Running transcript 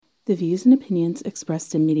The views and opinions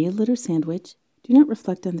expressed in Media Litter Sandwich do not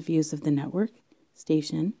reflect on the views of the network,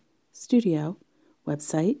 station, studio,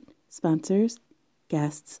 website, sponsors,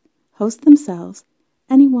 guests, hosts themselves,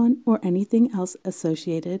 anyone or anything else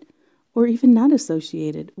associated or even not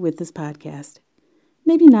associated with this podcast.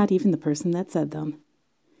 Maybe not even the person that said them.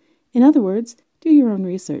 In other words, do your own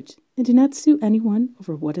research and do not sue anyone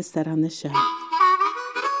over what is said on this show.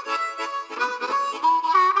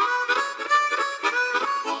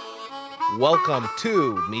 Welcome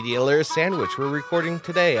to Media Litter Sandwich. We're recording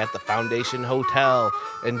today at the Foundation Hotel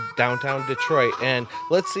in downtown Detroit. And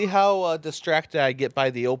let's see how distracted I get by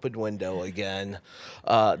the open window again.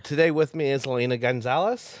 Today with me is Elena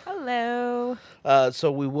Gonzalez. Hello.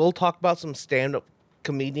 So we will talk about some stand-up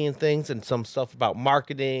comedian things and some stuff about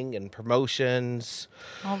marketing and promotions.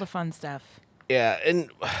 All the fun stuff. Yeah,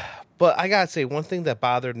 but I gotta say, one thing that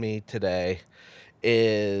bothered me today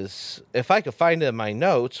is, if I could find it in my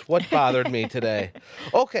notes, what bothered me today.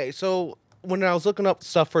 Okay, so when I was looking up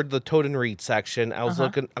stuff for the Toad and Read section, I was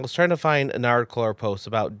trying to find an article or post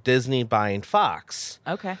about Disney buying Fox.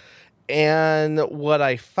 Okay. And what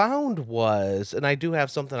I found was, and I do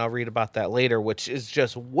have something I'll read about that later, which is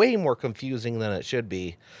just way more confusing than it should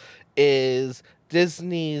be, is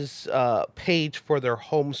Disney's page for their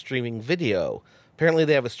home streaming video. Apparently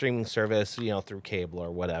they have a streaming service, through cable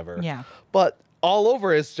or whatever. Yeah. But all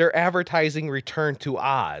over is they're advertising Return to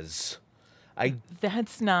Oz.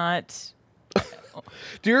 That's not...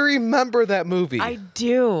 Do you remember that movie? I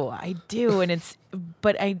do. And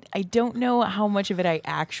but I don't know how much of it I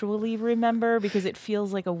actually remember because it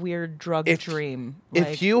feels like a weird drug dream.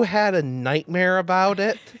 If you had a nightmare about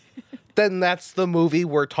it, then that's the movie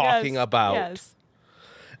we're talking about. Yes.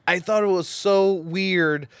 I thought it was so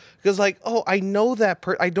weird because, I know that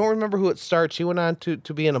I don't remember who it starred. She went on to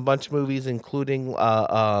be in a bunch of movies, including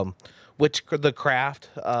The Craft.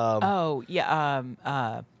 I'm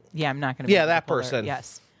not going to. Yeah, that person.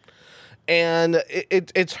 Yes. And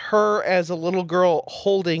it's her as a little girl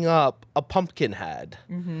holding up a pumpkin head.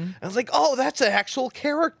 Mm-hmm. I was like, oh, that's an actual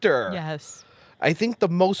character. Yes. I think the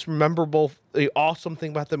most memorable, the awesome thing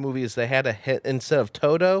about the movie is they had a hint, instead of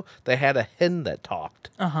Toto, they had a hen that talked.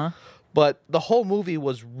 Uh-huh. But the whole movie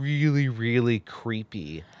was really, really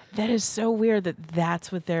creepy. That is so weird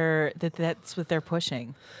that's what they're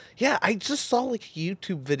pushing. Yeah, I just saw a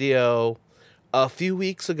YouTube video a few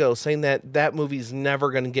weeks ago saying that movie's never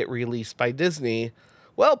going to get released by Disney.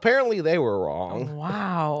 Well, apparently they were wrong.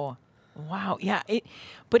 Wow. Yeah,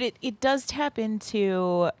 it does tap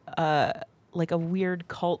into a weird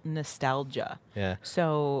cult nostalgia. Yeah.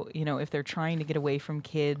 So, if they're trying to get away from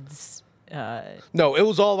kids. No, it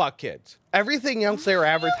was all about kids. Everything else they were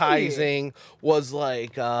advertising was it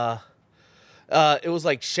was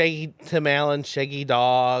like Shaggy Tim Allen, Shaggy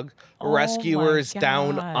Dog, Rescuers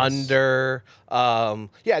Down Under.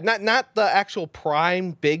 Not the actual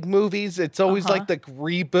prime big movies. It's always like the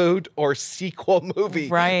reboot or sequel movie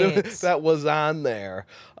that was on there.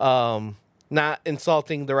 Not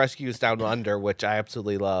insulting the Rescuers Down Under, which I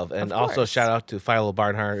absolutely love. And also shout out to Philo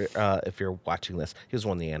Barnhart if you're watching this. He was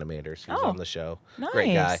one of the animators. He was on the show. Nice.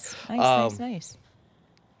 Great guy. Nice.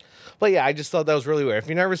 But yeah, I just thought that was really weird. If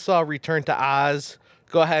you never saw Return to Oz,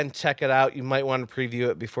 go ahead and check it out. You might want to preview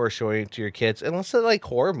it before showing it to your kids. Unless they like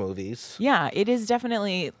horror movies. Yeah, it is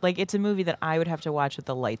definitely, it's a movie that I would have to watch with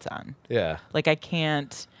the lights on. Yeah. I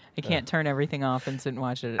can't turn everything off and sit and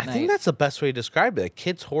watch it at night. I think that's the best way to describe it.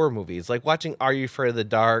 Kids' horror movies. Like watching Are You Afraid of the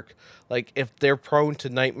Dark? If they're prone to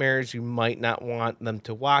nightmares, you might not want them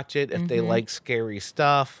to watch it. If they like scary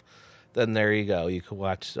stuff, then there you go. You could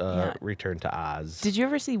watch Return to Oz. Did you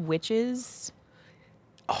ever see Witches?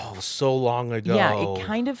 Oh, so long ago. Yeah, it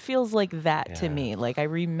kind of feels like that to me. I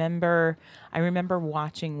remember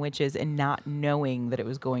watching Witches and not knowing that it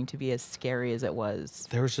was going to be as scary as it was.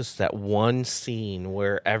 There was just that one scene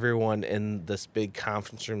where everyone in this big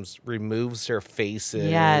conference room removes their faces.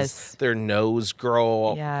 Yes. Their nose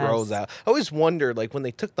grows out. I always wondered, when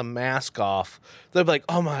they took the mask off, they're like,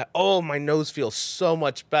 oh, my nose feels so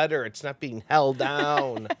much better. It's not being held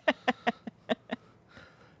down.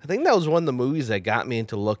 I think that was one of the movies that got me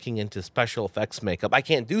into looking into special effects makeup. I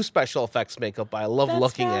can't do special effects makeup, but I love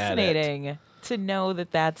looking at it. That's fascinating to know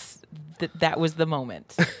that was the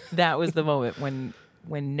moment. That was the moment when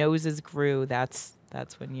noses grew. That's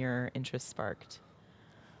when your interest sparked.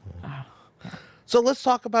 Oh, yeah. So let's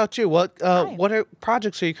talk about you. What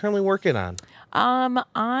projects are you currently working on? I'm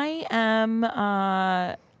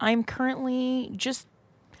currently just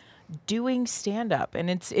doing stand up, and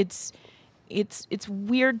it's it's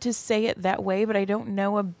weird to say it that way, but I don't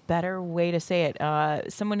know a better way to say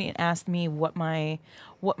it. Someone asked me what my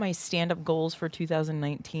stand-up goals for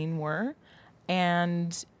 2019 were,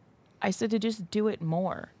 and I said to just do it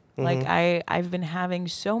more. Like I've been having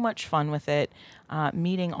so much fun with it,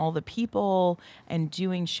 meeting all the people and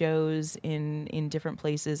doing shows in different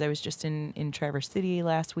places. I was just in Traverse City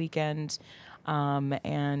last weekend,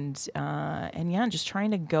 and yeah, just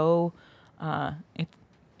trying to go.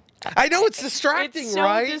 I know it's distracting, It's so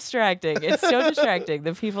right? distracting. It's so distracting.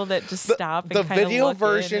 The people that just stop and The kind of video look in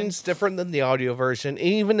version's different than the audio version.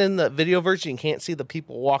 Even in the video version, you can't see the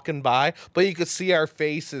people walking by, but you could see our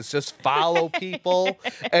faces. Just follow people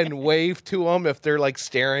and wave to them if they're like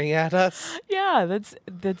staring at us. Yeah,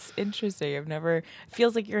 that's interesting. I've never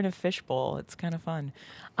feels like you're in a fishbowl. It's kind of fun.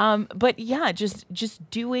 But yeah,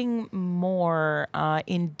 just doing more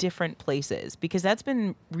in different places, because that's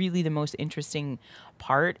been really the most interesting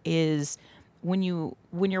part is when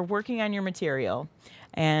you're working on your material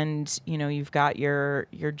and you've got your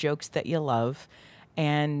jokes that you love,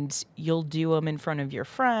 and you'll do them in front of your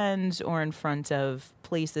friends or in front of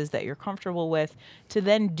places that you're comfortable with, to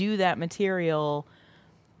then do that material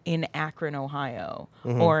in Akron, Ohio,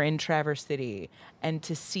 or in Traverse City, and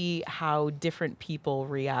to see how different people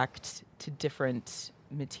react to different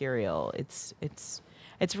material. It's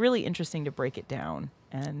really interesting to break it down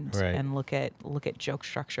and Right. and look at joke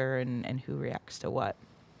structure and who reacts to what.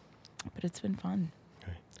 But it's been fun.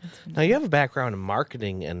 Now, you have a background in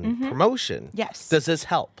marketing and promotion. Yes. Does this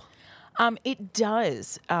help? It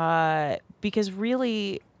does, because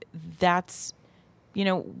really that's,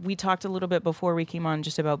 we talked a little bit before we came on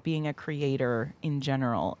just about being a creator in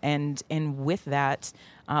general. And with that,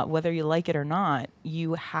 whether you like it or not,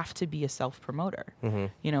 you have to be a self-promoter,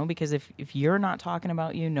 because if you're not talking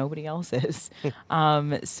about you, nobody else is.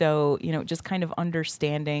 So, just kind of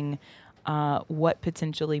understanding what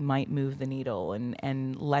potentially might move the needle,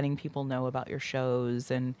 and letting people know about your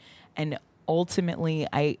shows. And ultimately,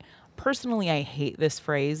 I hate this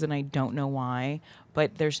phrase, and I don't know why,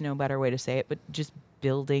 but there's no better way to say it, but just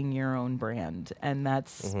building your own brand. And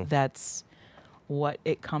that's what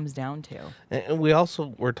it comes down to. And we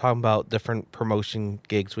also were talking about different promotion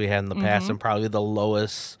gigs we had in the past, and probably the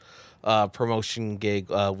lowest promotion gig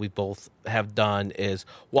we both have done is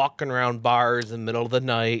walking around bars in the middle of the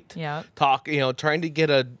night, Yeah. trying to get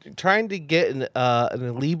an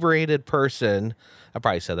inebriated person. I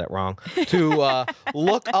probably said that wrong. To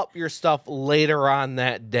look up your stuff later on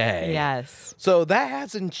that day. Yes. So that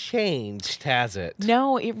hasn't changed, has it?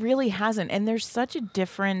 No, it really hasn't. And there's such a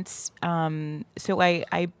difference. So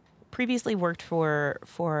I previously worked for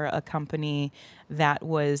a company that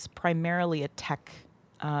was primarily a tech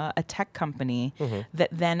company that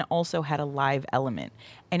then also had a live element.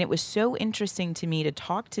 And it was so interesting to me to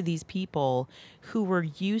talk to these people who were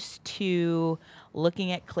used to looking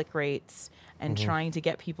at click rates and trying to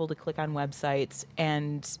get people to click on websites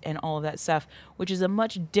and all of that stuff, which is a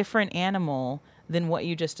much different animal than what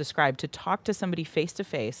you just described. To talk to somebody face to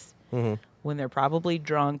face when they're probably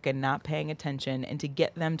drunk and not paying attention, and to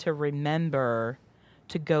get them to remember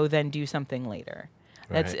to go then do something later.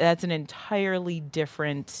 Right. That's an entirely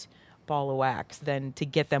different ball of wax than to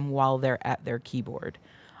get them while they're at their keyboard.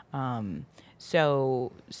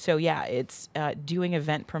 So yeah, it's doing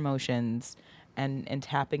event promotions and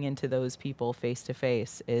tapping into those people face to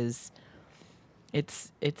face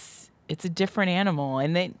it's a different animal,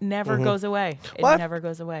 and it never goes away. It never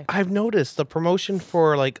goes away. I've noticed the promotion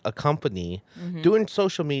for like a company, doing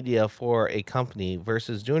social media for a company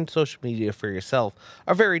versus doing social media for yourself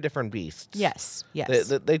are very different beasts. Yes.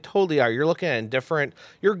 They totally are. You're looking at different.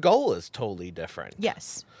 Your goal is totally different.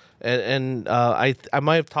 Yes. And I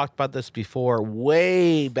might have talked about this before,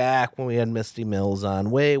 way back when we had Misty Mills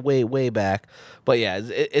on, way back. But yeah,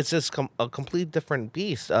 it's just a complete different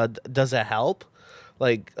beast. Does it help?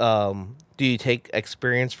 Like, do you take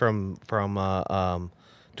experience from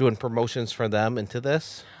doing promotions for them into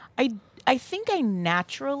this? I think I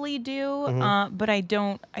naturally do, but I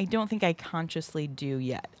don't think I consciously do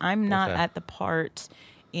yet. I'm not at the part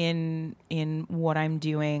in what I'm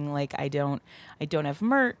doing. Like I don't have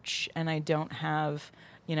merch, and I don't have,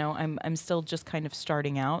 I'm still just kind of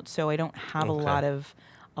starting out, so I don't have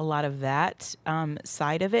a lot of that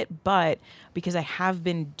side of it. But because I have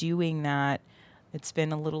been doing that, it's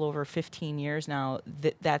been a little over 15 years now,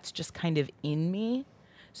 that's just kind of in me.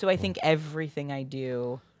 So I think everything I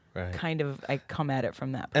do, kind of, I come at it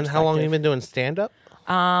from that perspective. And how long have you been doing stand-up?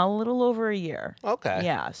 A little over a year. Okay.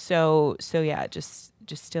 Yeah. So yeah, just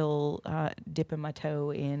still dipping my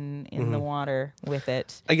toe in the water with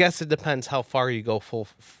it. I guess it depends how far you go full.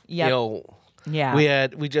 Yeah.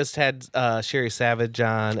 We just had Sherry Savage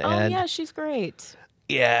on, Oh and yeah, she's great.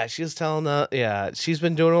 yeah, she was telling she's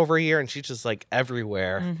been doing over a year, and she's just like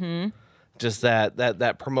everywhere. Mm-hmm. Just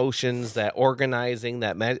that promotions, that organizing,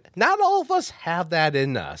 not all of us have that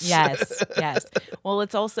in us. Yes, yes. Well,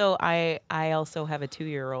 it's also I also have a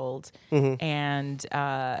 2-year-old,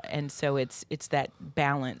 and so it's that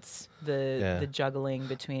balance, the juggling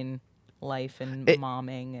between life and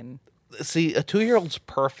momming and. See, a 2-year-old's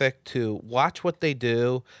perfect to watch what they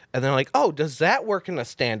do, and they're like, "Oh, does that work in a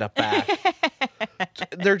stand-up act?"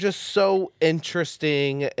 They're just so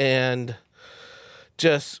interesting and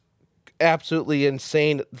just absolutely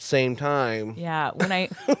insane at the same time. Yeah,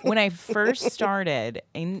 when I first started,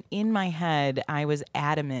 in my head, I was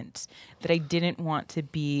adamant that I didn't want to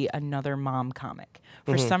be another mom comic.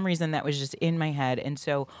 For some reason, that was just in my head, and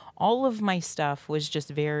so all of my stuff was just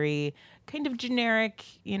very kind of generic,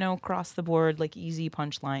 across the board, like easy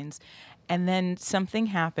punchlines. And then something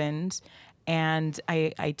happened, and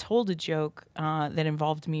I told a joke that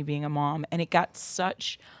involved me being a mom, and it got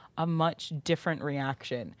such a much different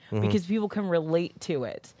reaction because people can relate to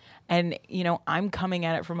it. And, I'm coming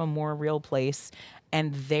at it from a more real place,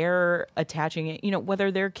 and they're attaching it,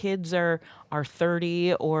 whether their kids are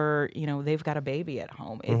 30 or, they've got a baby at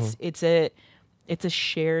home. It's a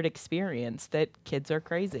shared experience that kids are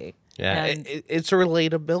crazy. Yeah, it's a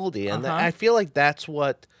relatability. And I feel like that's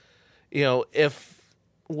what, if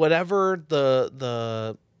whatever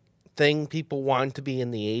the thing people wanted to be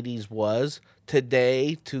in the 80s was,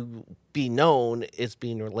 today to be known is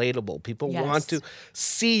being relatable. People want to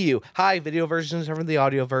see you. Hi, video versions over the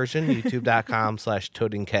audio version,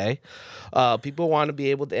 youtube.com/ToadandK. People want to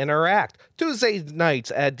be able to interact. Tuesday nights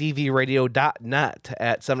at dvradio.net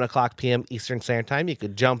at 7 o'clock p.m. Eastern Standard Time. You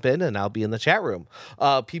could jump in and I'll be in the chat room.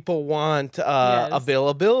 People want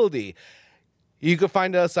availability. You can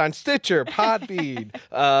find us on Stitcher, Podbean,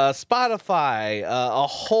 Spotify, a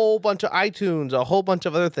whole bunch of iTunes, a whole bunch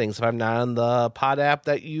of other things. If I'm not on the pod app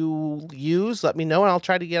that you use, let me know and I'll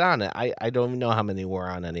try to get on it. I don't even know how many we're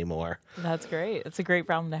on anymore. That's great. It's a great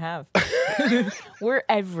problem to have. We're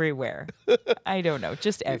everywhere. I don't know,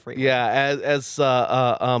 just everywhere. Yeah, as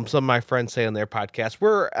some of my friends say on their podcast,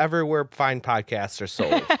 we're everywhere fine podcasts are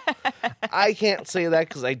sold. I can't say that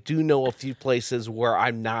because I do know a few places where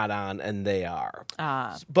I'm not on and they are.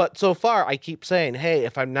 But so far, I keep saying, hey,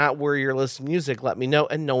 if I'm not where you're listening to music, let me know.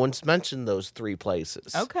 And no one's mentioned those 3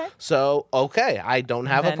 places. Okay. So, I don't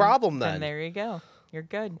have a problem then. And there you go. You're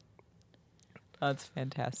good. That's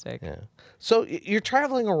fantastic. Yeah. So you're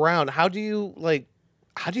traveling around. How do you live?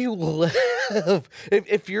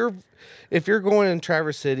 if you're going in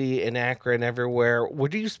Traverse City and Akron everywhere, where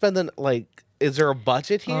do you spend is there a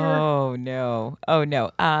budget here? Oh no.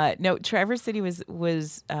 No, Traverse City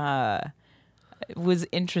was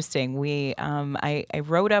interesting. We I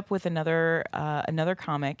rode up with another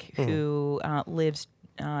comic who lives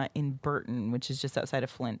in Burton, which is just outside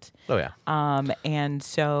of Flint. Oh yeah. And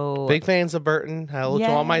so big fans of Burton. Hello to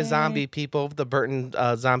all my zombie people of the Burton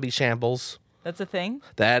zombie shambles. That's a thing?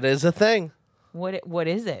 That is a thing. What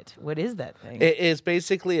is it? What is that thing? It is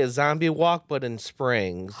basically a zombie walk, but in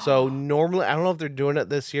spring. So normally, I don't know if they're doing it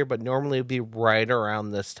this year, but normally it'd be right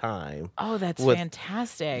around this time. Oh, that's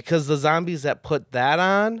fantastic. Because the zombies that put that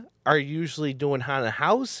on are usually doing haunted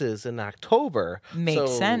houses in October.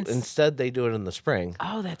 Makes sense. Instead, they do it in the spring.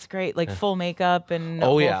 Oh, that's great. Like full makeup and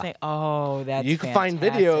oh, whole yeah. thing. Oh, that's You can find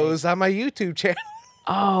videos on my YouTube channel.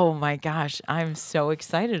 Oh my gosh, I'm so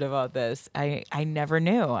excited about this. I never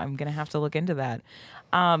knew. I'm going to have to look into that.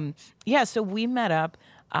 So we met up,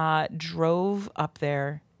 drove up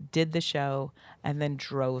there, did the show, and then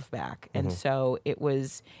drove back. And so it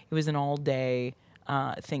was an all day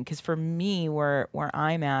thing. Because for me, where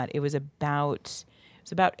I'm at, it was about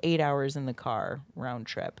 8 hours in the car round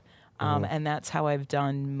trip. And that's how I've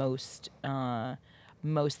done most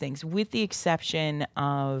things, with the exception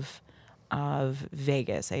of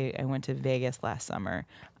Vegas. I went to Vegas last summer,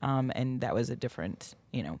 and that was a different,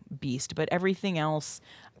 beast. But everything else.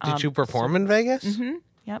 Did you perform in Vegas? Mm-hmm.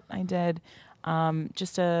 Yep, I did.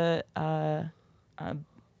 Just a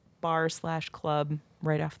bar/club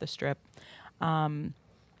right off the strip, and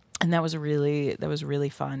that was really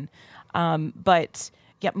fun. But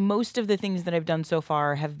yeah, most of the things that I've done so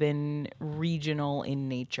far have been regional in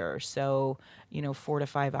nature. So 4 to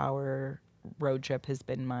 5 hour road trip has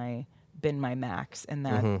been my max, and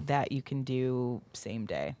that you can do same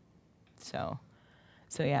day. So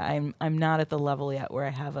yeah, I'm not at the level yet where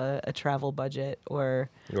I have a travel budget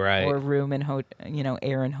or room and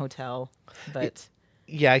air and hotel, but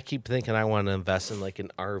yeah, I keep thinking I want to invest in like an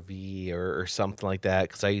RV or something like that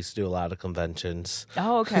because I used to do a lot of conventions.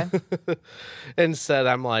 Oh, okay. Instead,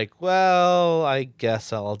 I'm like, well, I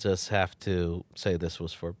guess I'll just have to say this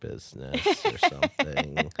was for business or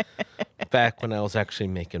something. Back when I was actually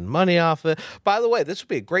making money off it. By the way, this would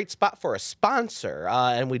be a great spot for a sponsor.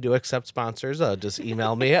 And we do accept sponsors. Just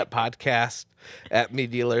email me at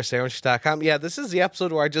podcast@MediaLitterSandwich.com. Yeah, this is the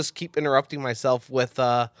episode where I just keep interrupting myself with,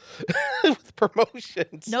 with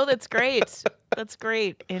promotions. No, that's great. That's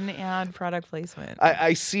great. In-ad product placement.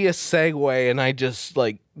 I see a segue and I just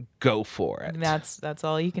like go for it. That's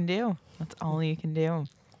all you can do. That's all you can do.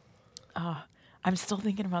 I'm still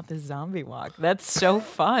thinking about this zombie walk. That's so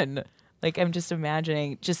fun. Like, I'm just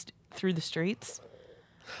imagining just through the streets.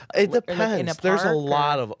 It Like depends. in a There's park,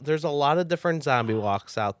 a lot of different zombie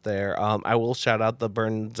walks out there. I will shout out the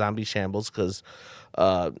Burn Zombie Shambles because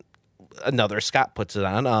another Scott puts it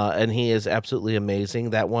on, and he is absolutely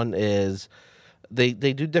amazing. That one is they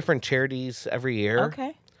do different charities every year.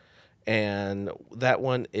 Okay. And that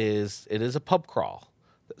one is a pub crawl.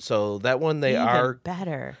 So that one Even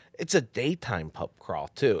better. It's a daytime pub crawl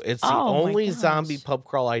too. It's the Oh, my only gosh. zombie pub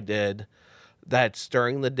crawl I did that's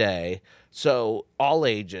during the day. So all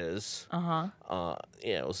ages.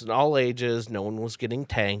 It was an all ages. No one was getting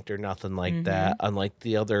tanked or nothing like that. Unlike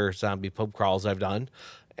the other zombie pub crawls I've done.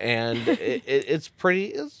 And it's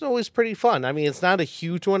always pretty fun. I mean, it's not a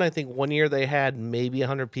huge one. I think one year they had maybe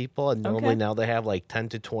 100 people, and normally Okay. now they have like 10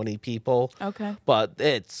 to 20 people. Okay. But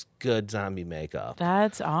it's good zombie makeup.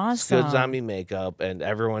 That's It's awesome. good zombie makeup, and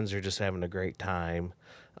everyone's are just having a great time.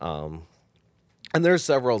 And there's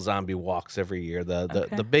several zombie walks every year.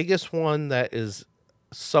 The biggest one that is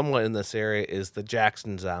somewhat in this area is the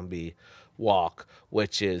Jackson Zombie Walk,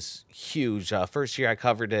 which is huge. First year I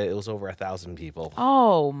covered it, it was over 1,000 people.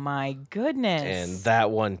 Oh, my goodness. And that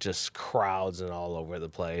one just crowds and all over the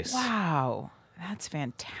place. Wow. That's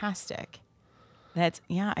fantastic.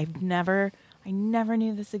 I never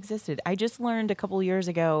knew this existed. I just learned a couple years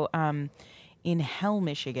ago in Hell,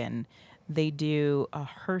 Michigan, they do a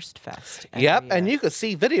Hearst Fest. Yep, every and year. you can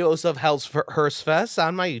see videos of Hearst Fest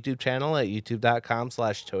on my YouTube channel at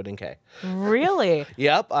youtube.com/ToadandK. Really?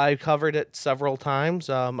 Yep, I covered it several times.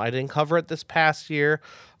 I didn't cover it this past year.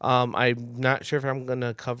 I'm not sure if I'm going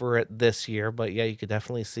to cover it this year, but yeah, you could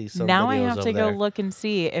definitely see some Now videos I have over to go there. look and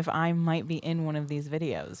see if I might be in one of these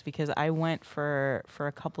videos because I went for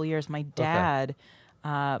a couple years. My dad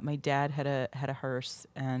had a hearse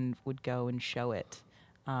and would go and show it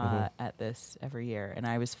at this every year, and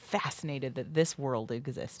I was fascinated that this world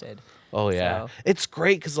existed. Oh yeah, So- it's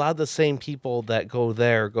great because a lot of the same people that go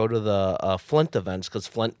there go to the Flint events because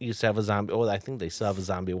Flint used to have a zombie. Oh, I think they still have a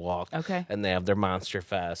zombie walk. Okay. And they have their Monster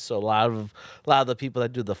Fest. So a lot of the people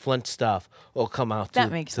that do the Flint stuff will come out That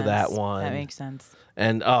to makes to sense. that one. That makes sense.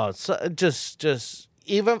 And so just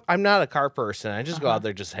even I'm not a car person. I just go out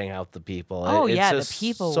there just hang out with the people. Oh It's yeah, the just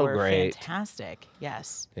people so were great. fantastic.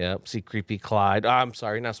 Yes. Yep. See Creepy Clyde. Oh, I'm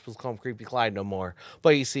sorry, you're not supposed to call him Creepy Clyde no more.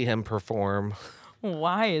 But you see him perform.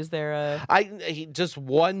 Why is there a? He just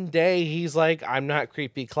one day he's like, I'm not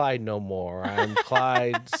Creepy Clyde no more. I'm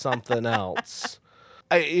Clyde something else.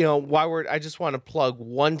 I just want to plug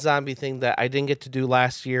one zombie thing that I didn't get to do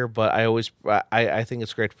last year, but I think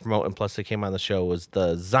it's great to promote. And plus, it came on the show was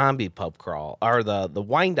the zombie pub crawl or the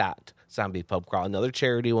Wyandotte zombie pub crawl, another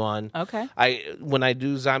charity one. Okay. When I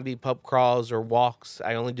do zombie pub crawls or walks,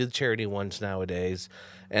 I only do the charity ones nowadays,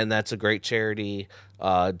 and that's a great charity.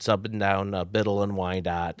 It's up and down Biddle and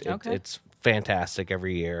Wyandotte. Okay. It's fantastic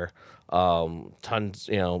every year. Tons,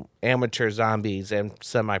 amateur zombies and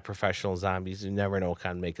semi-professional zombies. You never know what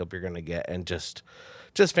kind of makeup you're gonna get, and just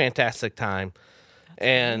fantastic time.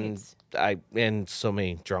 And so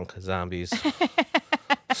many drunk zombies.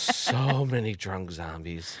 So many drunk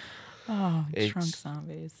zombies. Oh, drunk It's-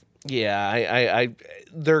 zombies. Yeah, I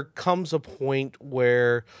there comes a point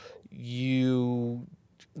where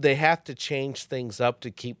they have to change things up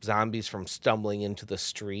to keep zombies from stumbling into the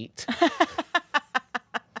street.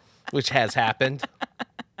 Which has happened.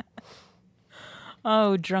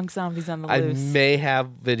 Oh, drunk zombies on the I loose. may have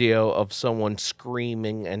video of someone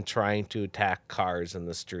screaming and trying to attack cars in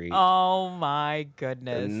the street. Oh my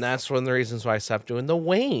goodness. And that's one of the reasons why I stopped doing the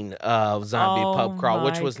Wayne zombie Oh pub crawl,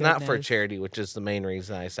 which my was not for goodness. charity, which is the main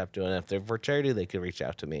reason I stopped doing it. If they're for charity, they could reach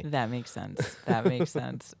out to me. That makes sense. That makes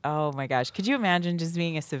sense. Oh my gosh. Could you imagine just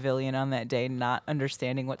being a civilian on that day, not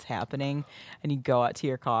understanding what's happening, and you go out to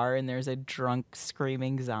your car and there's a drunk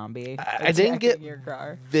screaming zombie? I didn't get attacking your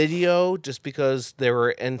car. video just because was they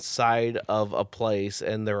were inside of a place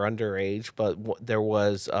and they're underage, but there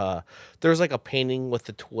was like a painting with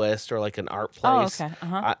a twist or like an art place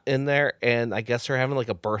okay. in there, and I guess they're having like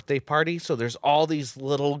a birthday party. So there's all these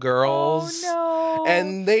little girls, Oh, no.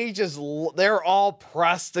 and they're all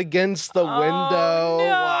pressed against the window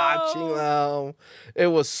watching them. It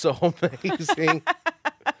was so amazing.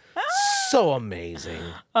 So amazing.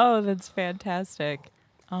 Oh, that's fantastic.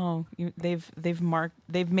 Oh, they've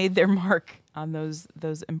made their mark on those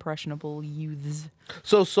impressionable youths.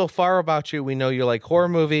 So far about you, we know you like horror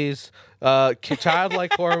movies,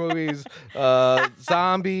 childlike horror movies,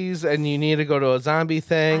 zombies, and you need to go to a zombie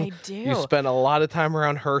thing. I do. You spend a lot of time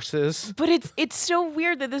around hearses. But it's so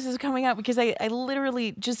weird that this is coming out because I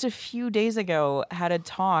literally just a few days ago had a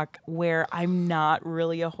talk where I'm not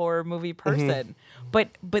really a horror movie person,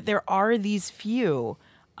 but there are these few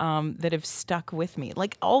that have stuck with me.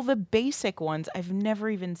 Like all the basic ones I've never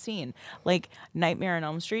even seen. Like Nightmare on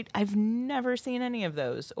Elm Street, I've never seen any of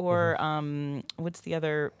those. Or what's the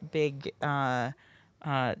other big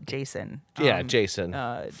Jason? Jason.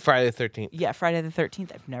 Friday the 13th. Yeah, Friday the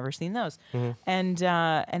 13th. I've never seen those. And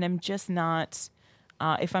I'm just not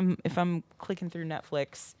if I'm clicking through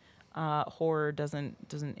Netflix, horror doesn't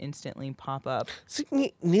instantly pop up.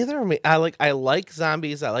 See, neither of me. I like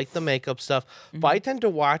zombies. I like the makeup stuff, but I tend to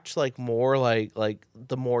watch like more like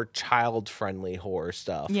the more child friendly horror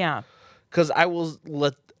stuff. Yeah. Because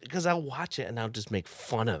I'll watch it and I'll just make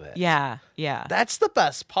fun of it. Yeah. That's the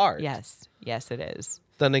best part. Yes, it is.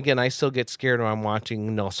 Then again, I still get scared when I'm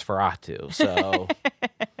watching Nosferatu. So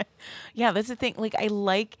Yeah, that's the thing. Like I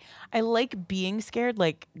like being scared,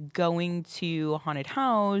 like going to a haunted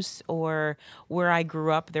house or where I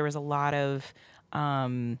grew up there was a lot of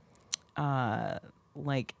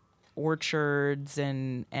like orchards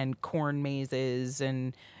and corn mazes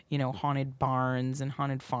and haunted barns and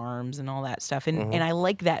haunted farms and all that stuff. And I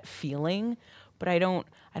like that feeling, but I don't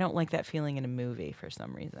like that feeling in a movie for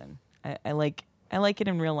some reason. I like it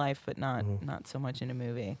in real life, but not so much in a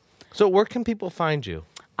movie. So where can people find you?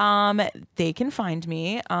 They can find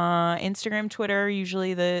me Instagram, Twitter,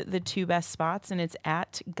 usually the two best spots, and it's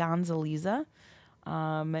at Gonzaleza,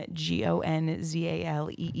 Gonzaleeza.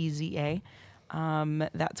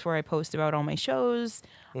 That's where I post about all my shows.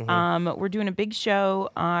 We're doing a big show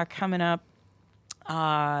coming up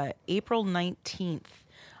April 19th.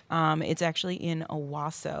 It's actually in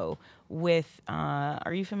Owasso with,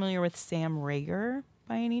 are you familiar with Sam Rager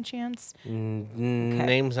by any chance?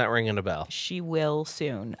 Name's not ringing a bell. She will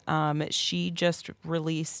soon. She just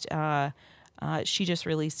released a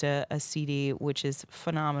CD, which is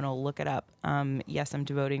phenomenal. Look it up. Yes, I'm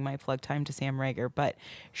devoting my plug time to Sam Rager, but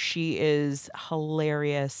she is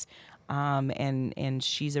hilarious. And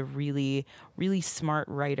she's a really, really smart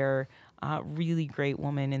writer, really great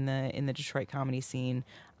woman in the Detroit comedy scene.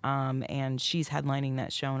 And she's headlining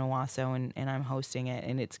that show in Owasso, and I'm hosting it,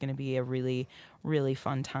 and it's going to be a really, really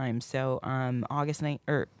fun time. So, August 9th,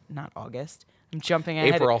 or not August. I'm jumping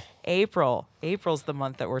ahead. April's the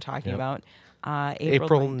month that we're talking about.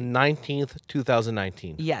 April 19th,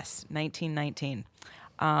 2019. Yes, 1919.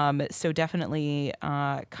 So definitely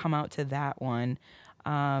come out to that one.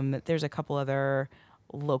 There's a couple other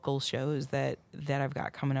local shows that I've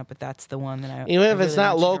got coming up, but that's the one that I even if really it's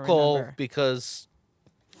not want you to local, remember. because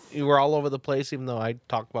you were all over the place, even though I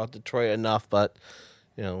talk about Detroit enough, but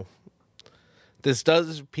this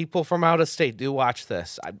does, people from out of state do watch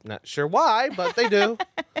this. I'm not sure why, but they do.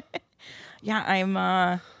 Yeah, I'm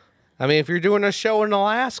I mean, if you're doing a show in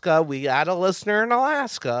Alaska, we got a listener in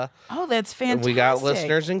Alaska. oh, that's fantastic. And we got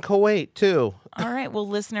listeners in Kuwait too. All right, well,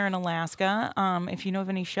 listener in Alaska, if you know of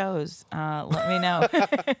any shows, let me know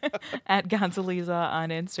at Gonzaleza on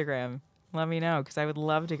Instagram. Let me know, because I would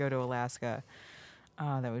love to go to Alaska.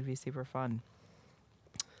 That would be super fun.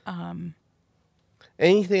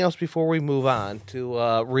 Anything else before we move on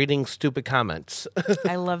to reading stupid comments?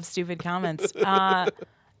 I love stupid comments.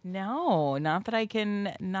 No, not that I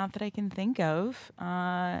can think of.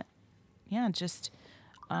 No.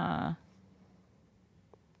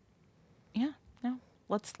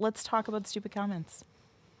 Let's talk about stupid comments.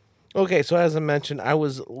 Okay, so as I mentioned, I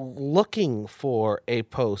was looking for a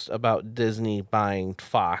post about Disney buying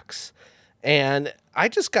Fox, and I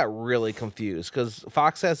just got really confused because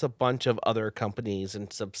Fox has a bunch of other companies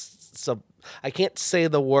and I can't say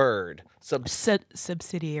the word.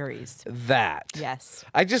 Subsidiaries. That. Yes.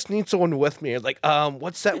 I just need someone with me. Like,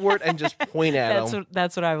 what's that word? And just point at them.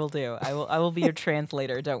 That's what I will do. I will be your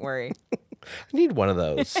translator. Don't worry. I need one of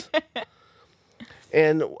those.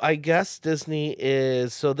 And I guess Disney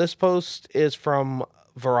is... So this post is from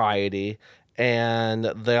Variety, And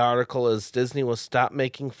the article is Disney will stop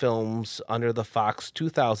making films under the Fox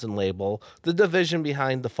 2000 label. The division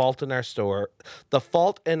behind The Fault in Our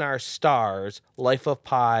Stars, Life of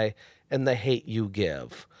Pi, and The Hate You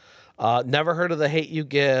Give. Never heard of The Hate You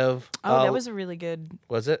Give. Oh, that was a really good.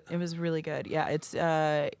 Was it? It was really good. Yeah,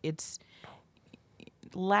 it's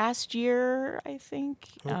last year, I think.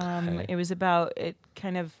 Okay. It was about it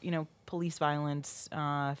kind of, police violence,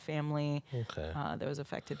 family Okay. that was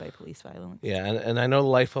affected by police violence. Yeah, and I know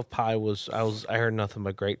Life of Pi I heard nothing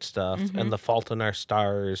but great stuff. Mm-hmm. And The Fault in Our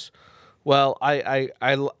Stars. Well, I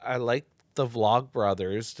like the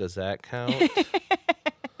Vlogbrothers. Does that count?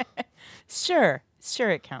 Sure,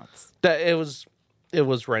 it counts. It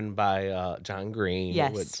was written by John Green.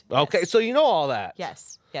 Yes, Okay, yes. so you know all that.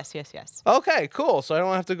 Yes. Okay, cool. So I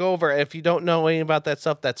don't have to go over it. If you don't know anything about that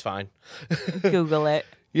stuff, that's fine. Google it.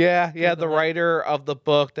 Yeah. The Google it. writer of the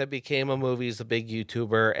book that became a movie is a big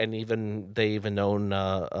YouTuber, and they even own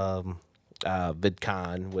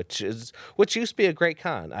VidCon, which used to be a great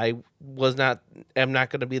con. am not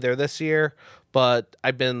going to be there this year, but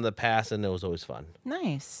I've been in the past, and it was always fun.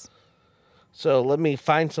 Nice. So let me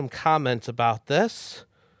find some comments about this,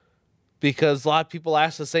 because a lot of people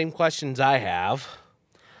ask the same questions I have.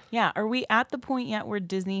 Yeah. Are we at the point yet where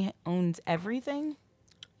Disney owns everything?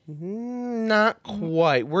 Not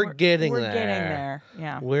quite. We're getting there. We're getting there.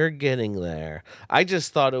 Yeah. We're getting there. I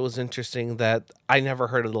just thought it was interesting that I never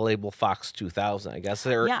heard of the label Fox 2000. I guess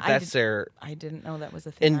that's their I didn't know that was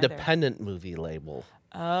a thing. independent movie label.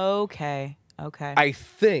 Okay. I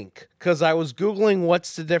think, because I was Googling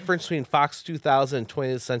what's the difference between Fox 2000 and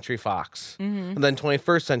 20th Century Fox, and then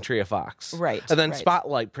 21st Century Fox. Right, And then right.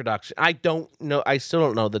 Spotlight Production. I don't know. I still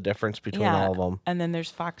don't know the difference between all of them. And then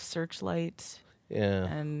there's Fox Searchlight. Yeah.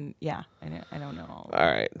 And I don't know all. All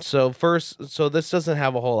right. So this doesn't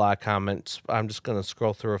have a whole lot of comments. I'm just going to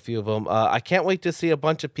scroll through a few of them. I can't wait to see a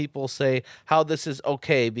bunch of people say how this is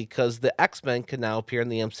okay because the X-Men can now appear in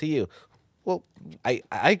the MCU. Well, I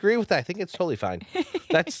agree with that. I think it's totally fine.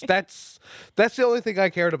 That's the only thing I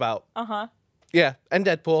cared about. Uh-huh. Yeah, and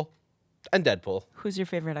Deadpool. Who's your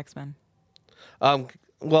favorite X-Men?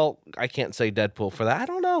 Well, I can't say Deadpool for that. I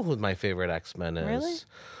don't know who my favorite X-Men is.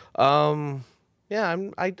 Really? Yeah,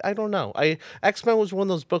 I don't know. X-Men was one of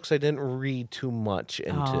those books I didn't read too much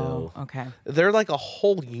into. Oh, okay. They're like a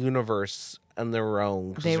whole universe on their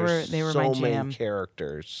own. 'Cause They were there's my so jam. many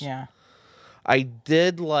characters. Yeah. I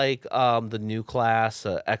did like the new class.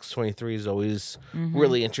 X-23 is always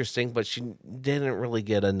really interesting, but she didn't really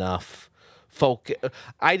get enough focus.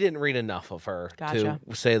 I didn't read enough of her Gotcha.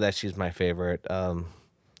 to say that she's my favorite. I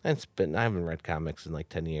haven't read comics in like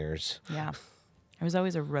 10 years. Yeah. I was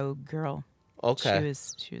always a Rogue girl. Okay.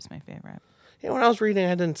 She was my favorite. Yeah, when I was reading,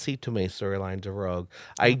 I didn't see too many storylines of Rogue.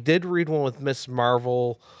 I did read one with Miss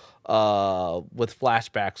Marvel, with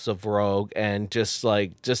flashbacks of Rogue and just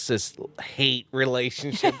this hate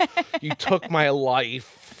relationship. You took my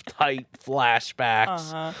life type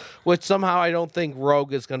flashbacks, which somehow I don't think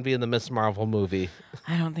Rogue is going to be in the Miss Marvel movie.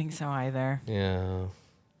 I don't think so either. Yeah.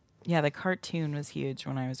 Yeah, the cartoon was huge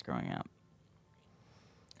when I was growing up.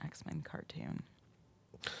 X-Men cartoon.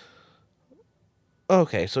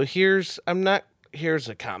 Okay, so here's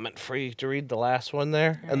a comment for you to read the last one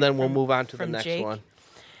there, and then we'll move on to the from next Jake. one.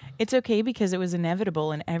 It's okay because it was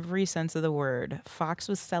inevitable in every sense of the word. Fox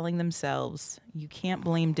was selling themselves. You can't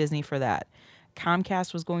blame Disney for that.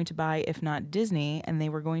 Comcast was going to buy, if not Disney, and they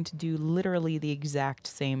were going to do literally the exact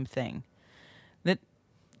same thing. That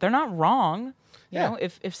they're not wrong. You know,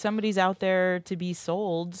 if somebody's out there to be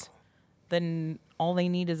sold, then all they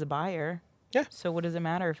need is a buyer. Yeah. So what does it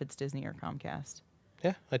matter if it's Disney or Comcast?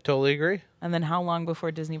 Yeah, I totally agree. And then how long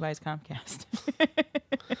before Disney buys Comcast?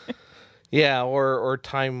 Yeah, or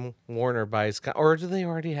Time Warner buys, or do they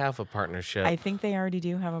already have a partnership? I think they already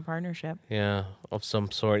do have a partnership. Yeah, of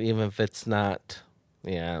some sort, even if it's not.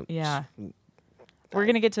 Yeah. Yeah. We're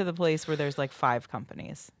going to get to the place where there's like 5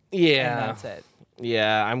 companies. Yeah. And that's it.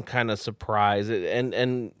 Yeah, I'm kind of surprised.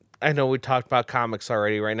 And I know we talked about comics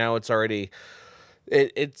already. Right now it's already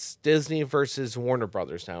it's Disney versus Warner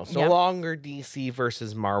Brothers now. It's no longer DC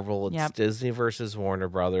versus Marvel. It's Disney versus Warner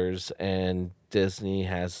Brothers, and Disney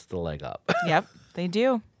has the leg up. Yep, they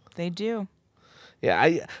do. They do.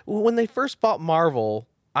 Yeah, when they first bought Marvel,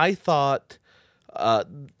 I thought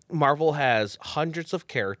Marvel has hundreds of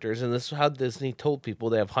characters, and this is how Disney told people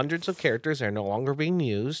they have hundreds of characters. They're no longer being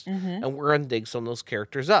used, and we're going to dig some of those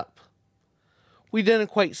characters up. We didn't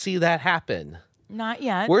quite see that happen. Not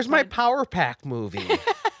yet. Where's my Power Pack movie?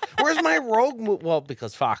 Where's my Rogue movie? Well,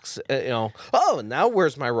 because Fox, Oh, now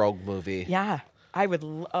where's my Rogue movie? Yeah, I would.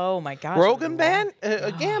 Oh my gosh. Rogue and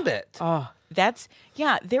Gambit. Oh,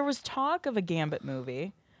 There was talk of a Gambit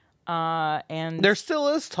movie, and There still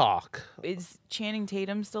is talk. is Channing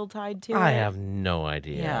Tatum still tied to it? I have no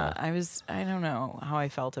idea. Yeah, I don't know how I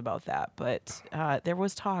felt about that, but there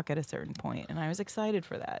was talk at a certain point, and I was excited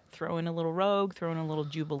for that. Throw in a little Rogue, throw in a little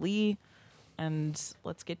Jubilee, and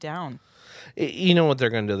let's get down. You know what they're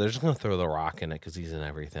going to do? They're just going to throw The Rock in it because he's in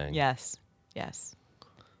everything. Yes.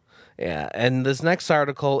 Yeah, and this next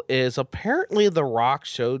article is apparently The Rock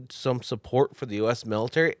showed some support for the U.S.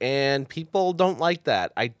 military, and people don't like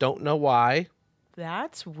that. I don't know why.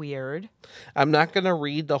 That's weird. I'm not going to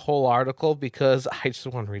read the whole article because I just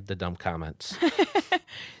want to read the dumb comments.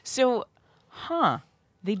 So,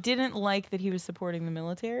 they didn't like that he was supporting the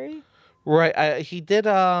military? Right. He did,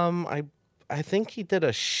 I think he did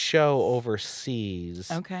a show overseas.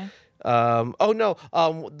 Okay. That's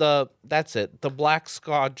it. The Black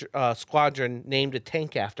Squadron named a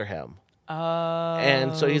tank after him. Oh.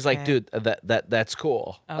 And so he's like, dude, that's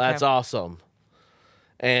cool. Okay. That's awesome.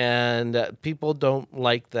 And people don't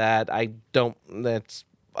like that. That's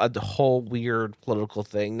a whole weird political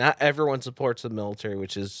thing. Not everyone supports the military,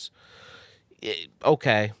 which is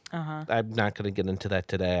okay. I'm not going to get into that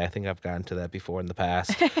today. I think I've gotten to that before in the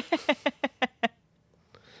past.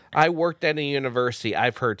 I worked at a university.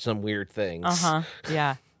 I've heard some weird things.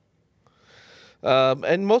 Yeah.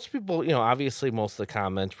 And most people, obviously most of the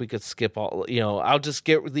comments, we could skip all, I'll just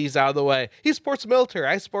get these out of the way. He supports the military.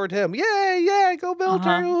 I support him. Yeah, go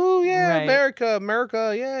military. Ooh, yeah, right.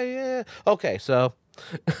 America. Yeah. Okay, so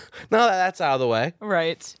now that that's out of the way.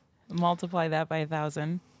 Right. Multiply that by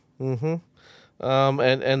 1,000. Mm-hmm.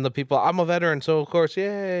 And the people, I'm a veteran, so of course,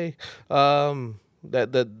 yay.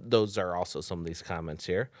 Those are also some of these comments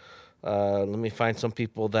here. Let me find some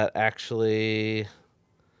people that actually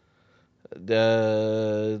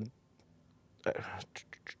a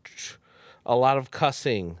lot of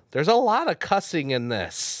cussing. There's a lot of cussing in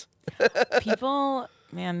this. People,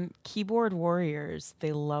 man, keyboard warriors,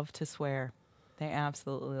 they love to swear. They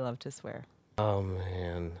absolutely love to swear. Oh,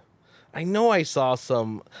 man. I know I saw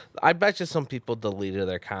some. I bet you some people deleted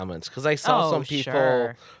their comments because I saw some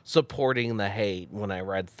people supporting the hate when I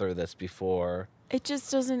read through this before. It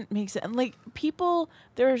just doesn't make sense. Like, people,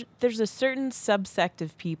 there's a certain subsect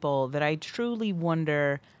of people that I truly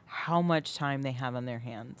wonder how much time they have on their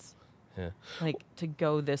hands. Yeah. Like, to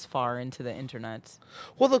go this far into the internet.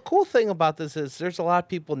 Well, the cool thing about this is there's a lot of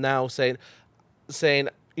people now saying,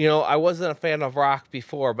 I wasn't a fan of Rock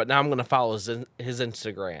before, but now I'm going to follow his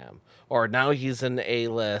Instagram. Or now he's in the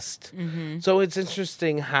A-list. Mm-hmm. So it's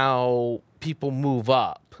interesting how people move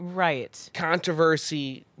up. Right.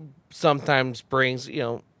 Controversy sometimes brings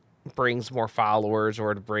more followers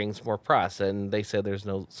or it brings more press. And they say there's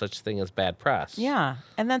no such thing as bad press. Yeah.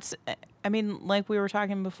 And that's, I mean, like we were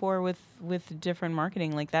talking before with different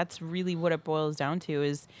marketing, like that's really what it boils down to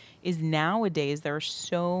is nowadays there are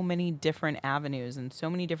so many different avenues and so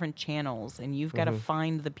many different channels, and you've got to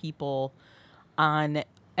find the people on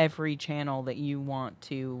every channel that you want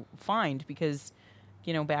to find, because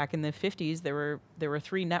back in the 50s there were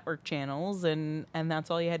 3 network channels and that's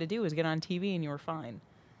all you had to do was get on TV and you were fine.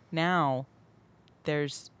 Now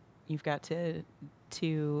you've got to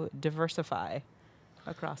diversify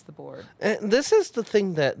across the board. And this is the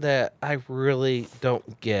thing that I really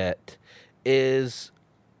don't get is,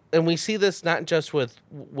 and we see this not just with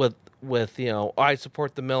I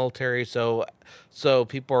support the military, so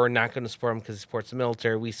people are not going to support him because he supports the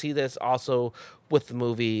military. We see this also with the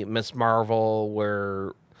movie Ms. Marvel,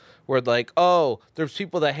 where like, oh, there's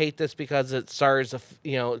people that hate this because it stars a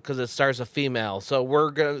female, so we're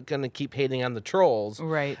gonna keep hating on the trolls,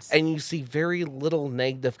 right? And you see very little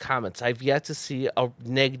negative comments. I've yet to see a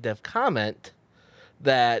negative comment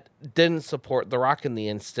that didn't support The Rock in the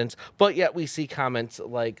instance, but yet we see comments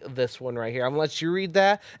like this one right here. I'm gonna let you read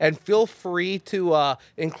that, and feel free to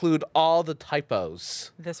include all the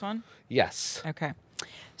typos. This one? Yes. Okay.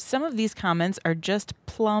 Some of these comments are just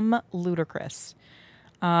plumb ludicrous.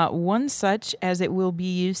 One such as it will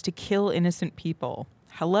be used to kill innocent people.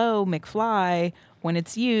 Hello, McFly. When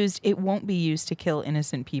it's used, it won't be used to kill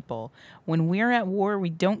innocent people. When we're at war,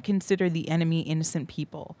 we don't consider the enemy innocent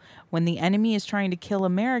people. When the enemy is trying to kill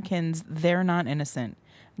Americans, they're not innocent.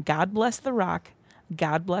 God bless The Rock.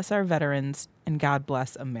 God bless our veterans. And God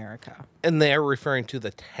bless America. And they're referring to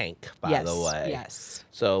the tank, by the way. Yes.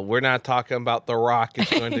 So we're not talking about The Rock.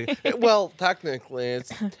 It's going to... Well, technically, it's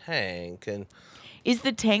the tank. And is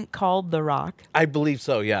the tank called The Rock? I believe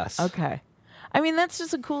so, yes. Okay. I mean, that's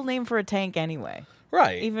just a cool name for a tank anyway.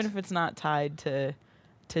 Right. Even if it's not tied to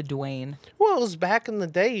Dwayne. Well, it was back in the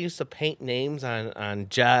day, you used to paint names on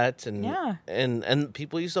jets and yeah. and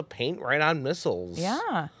people used to paint right on missiles.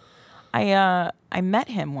 Yeah. I met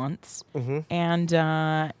him once,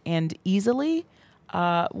 and easily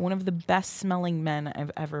one of the best smelling men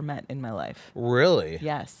I've ever met in my life. Really?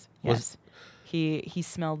 Yes. He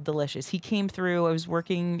smelled delicious. He came through. I was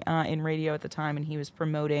working in radio at the time, and he was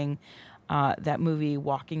promoting that movie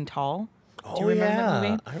Walking Tall. Do you remember that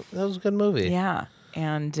movie? That was a good movie. Yeah,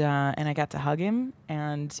 and I got to hug him,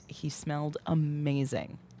 and he smelled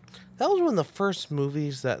amazing. That was one of the first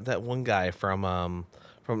movies that one guy from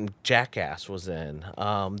Jackass was in.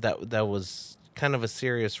 That was kind of a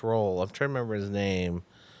serious role. I'm trying to remember his name.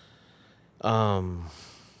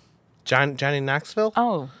 Johnny Knoxville?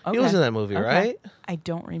 Oh, okay. He was in that movie, right? I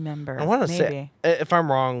don't remember. I want to say, if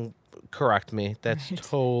I'm wrong, correct me. That's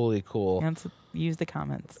totally cool. Use the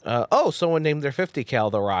comments. Someone named their 50 cal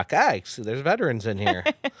The Rock. See, there's veterans in here.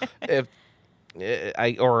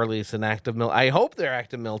 Or at least an active I hope they're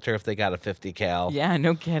active military if they got a 50 cal. Yeah,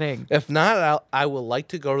 no kidding. If not, I would like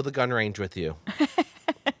to go to the gun range with you.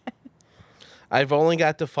 I've only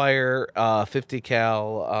got to fire 50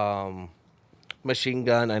 cal machine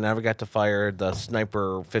gun. I never got to fire the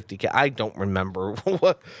sniper 50 cal. I don't remember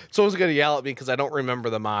what. Someone's gonna yell at me because I don't remember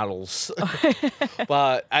the models.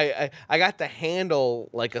 But I got to handle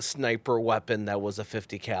like a sniper weapon that was a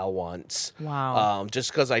 50 cal once. Wow.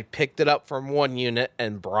 Just because I picked it up from one unit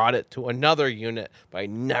and brought it to another unit, but I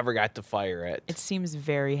never got to fire it. It seems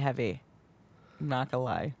very heavy. I'm not gonna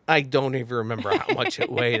lie. I don't even remember how much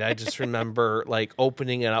it weighed. I just remember like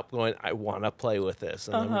opening it up going, I want to play with this.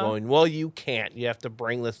 And I'm going, well, you can't. You have to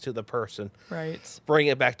bring this to the person. Right. Bring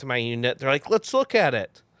it back to my unit. They're like, let's look at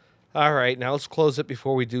it. All right, now let's close it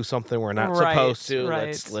before we do something we're not supposed to.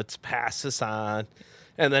 Right. Let's pass this on.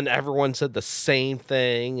 And then everyone said the same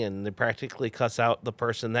thing, and they practically cuss out the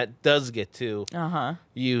person that does get to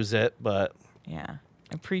use it. But yeah,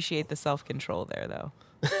 appreciate the self-control there, though.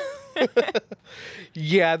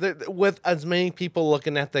 Yeah, with as many people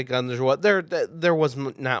looking at the gun, there was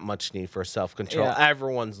not much need for self-control. Yeah.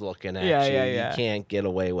 Everyone's looking at you. Yeah. You can't get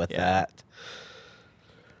away with that.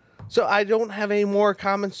 So I don't have any more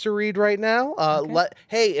comments to read right now.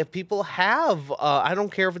 Hey, if people have, I don't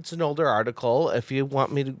care if it's an older article. If you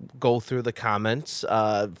want me to go through the comments,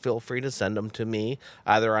 feel free to send them to me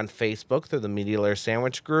either on Facebook through the Media Layer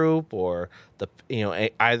Sandwich group, or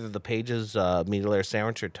either the pages Media Layer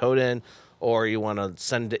Sandwich or Toten, or you want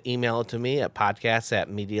to email it to me at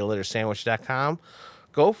podcast@MediaLayerSandwich.com.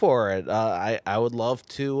 Go for it. I would love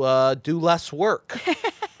to do less work.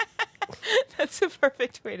 That's a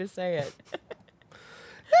perfect way to say it.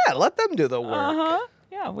 Yeah, let them do the work.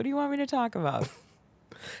 Yeah, what do you want me to talk about?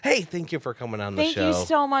 Hey, thank you for coming on the show. Thank you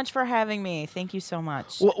so much for having me. Thank you so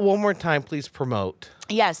much. One more time, please promote.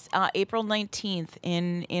 Yes, April 19th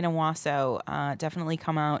in Owasso. Definitely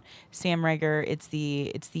come out. Sam Reger. It's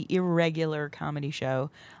the Irregular Comedy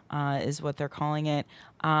Show, is what they're calling it.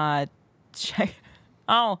 Check.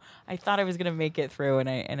 Oh, I thought I was gonna make it through, and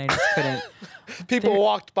I just couldn't. People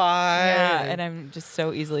walked by. Yeah, and I'm just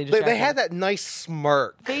so easily distracted. They had that nice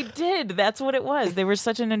smirk. They did. That's what it was. They were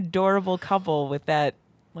such an adorable couple with that.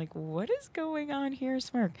 Like, what is going on here?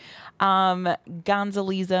 Smirk.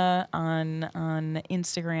 Gonzaliza on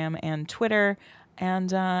Instagram and Twitter,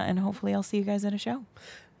 and hopefully I'll see you guys at a show.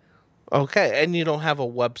 Okay, and you don't have a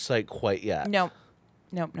website quite yet. Nope.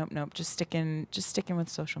 Just sticking with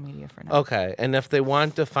social media for now. Okay, and if they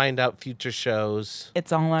want to find out future shows,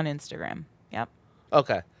 it's all on Instagram. Yep.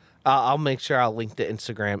 Okay, I'll make sure I'll link to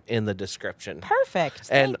Instagram in the description. Perfect.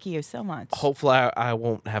 Thank you so much. Hopefully, I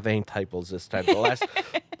won't have any typos this time.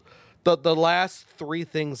 The last 3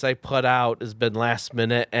 things I put out has been last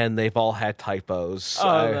minute, and they've all had typos.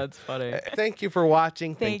 Oh, that's funny. Thank you for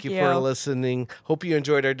watching. Thank you for listening. Hope you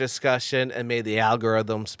enjoyed our discussion, and may the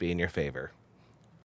algorithms be in your favor.